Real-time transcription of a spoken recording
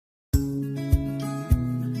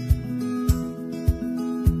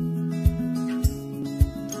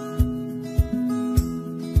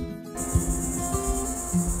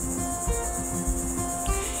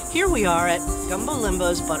we are at Gumbo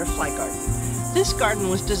Limbo's butterfly garden. This garden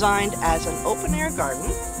was designed as an open-air garden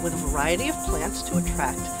with a variety of plants to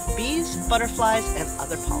attract bees, butterflies, and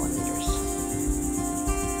other pollinators.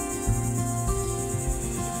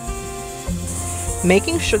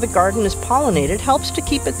 Making sure the garden is pollinated helps to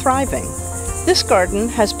keep it thriving. This garden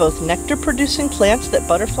has both nectar-producing plants that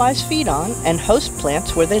butterflies feed on and host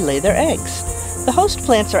plants where they lay their eggs. The host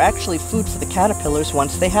plants are actually food for the caterpillars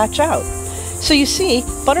once they hatch out. So you see,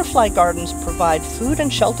 butterfly gardens provide food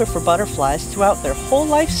and shelter for butterflies throughout their whole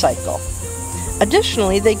life cycle.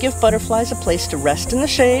 Additionally, they give butterflies a place to rest in the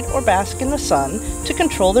shade or bask in the sun to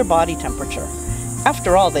control their body temperature.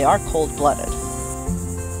 After all, they are cold-blooded.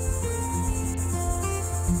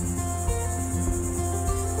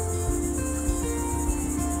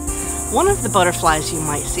 One of the butterflies you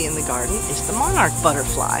might see in the garden is the monarch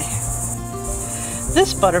butterfly.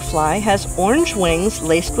 This butterfly has orange wings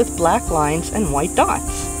laced with black lines and white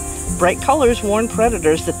dots. Bright colors warn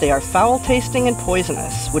predators that they are foul-tasting and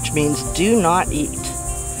poisonous, which means do not eat.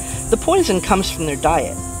 The poison comes from their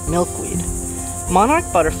diet, milkweed. Monarch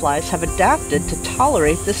butterflies have adapted to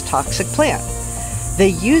tolerate this toxic plant. They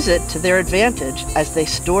use it to their advantage as they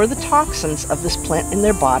store the toxins of this plant in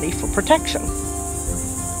their body for protection.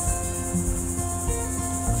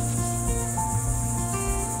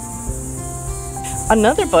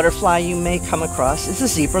 Another butterfly you may come across is the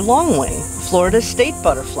zebra longwing, Florida's state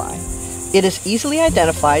butterfly. It is easily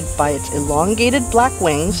identified by its elongated black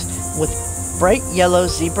wings with bright yellow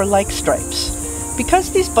zebra-like stripes. Because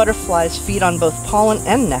these butterflies feed on both pollen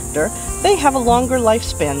and nectar, they have a longer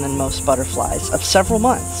lifespan than most butterflies, of several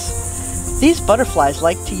months. These butterflies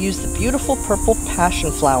like to use the beautiful purple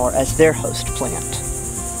passion flower as their host plant.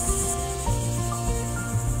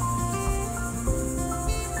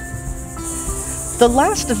 The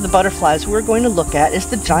last of the butterflies we're going to look at is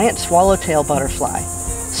the giant swallowtail butterfly.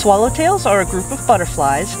 Swallowtails are a group of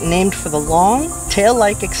butterflies named for the long,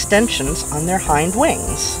 tail-like extensions on their hind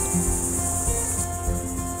wings.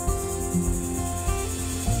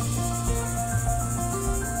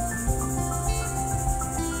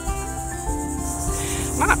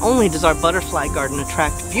 Not only does our butterfly garden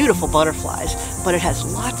attract beautiful butterflies, but it has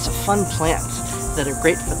lots of fun plants that are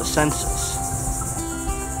great for the senses.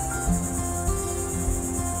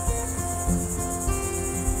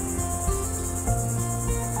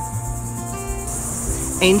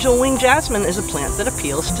 Angel wing jasmine is a plant that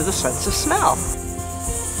appeals to the sense of smell.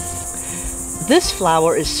 This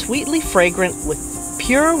flower is sweetly fragrant with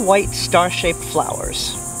pure white star-shaped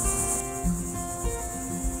flowers.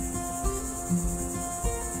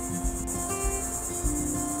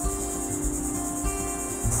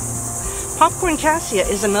 Popcorn cassia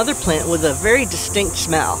is another plant with a very distinct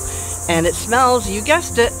smell, and it smells, you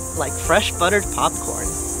guessed it, like fresh buttered popcorn.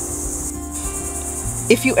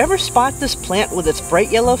 If you ever spot this plant with its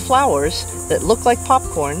bright yellow flowers that look like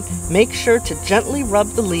popcorn, make sure to gently rub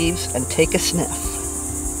the leaves and take a sniff.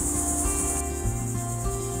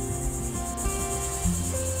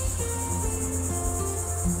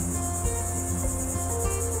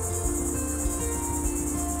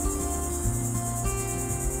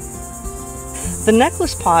 The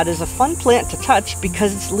necklace pod is a fun plant to touch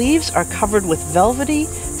because its leaves are covered with velvety,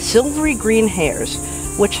 silvery green hairs,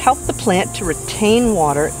 which help the plant to retain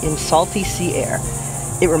water in salty sea air.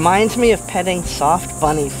 It reminds me of petting soft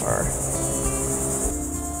bunny fur.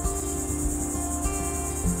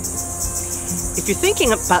 If you're thinking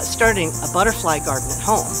about starting a butterfly garden at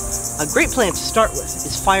home, a great plant to start with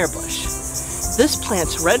is firebush. This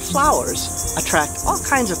plant's red flowers attract all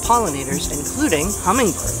kinds of pollinators, including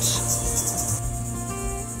hummingbirds.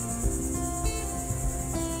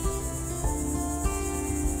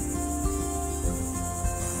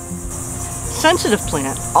 Sensitive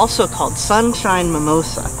plant, also called sunshine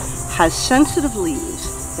mimosa, has sensitive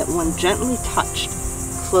leaves that when gently touched,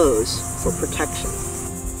 close for protection.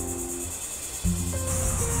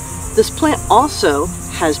 This plant also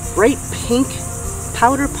has bright pink,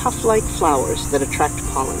 powder puff-like flowers that attract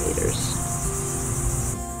pollinators.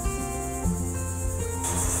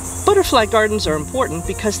 Butterfly gardens are important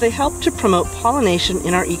because they help to promote pollination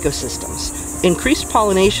in our ecosystems. Increased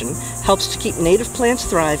pollination helps to keep native plants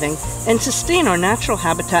thriving and sustain our natural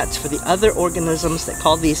habitats for the other organisms that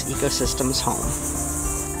call these ecosystems home.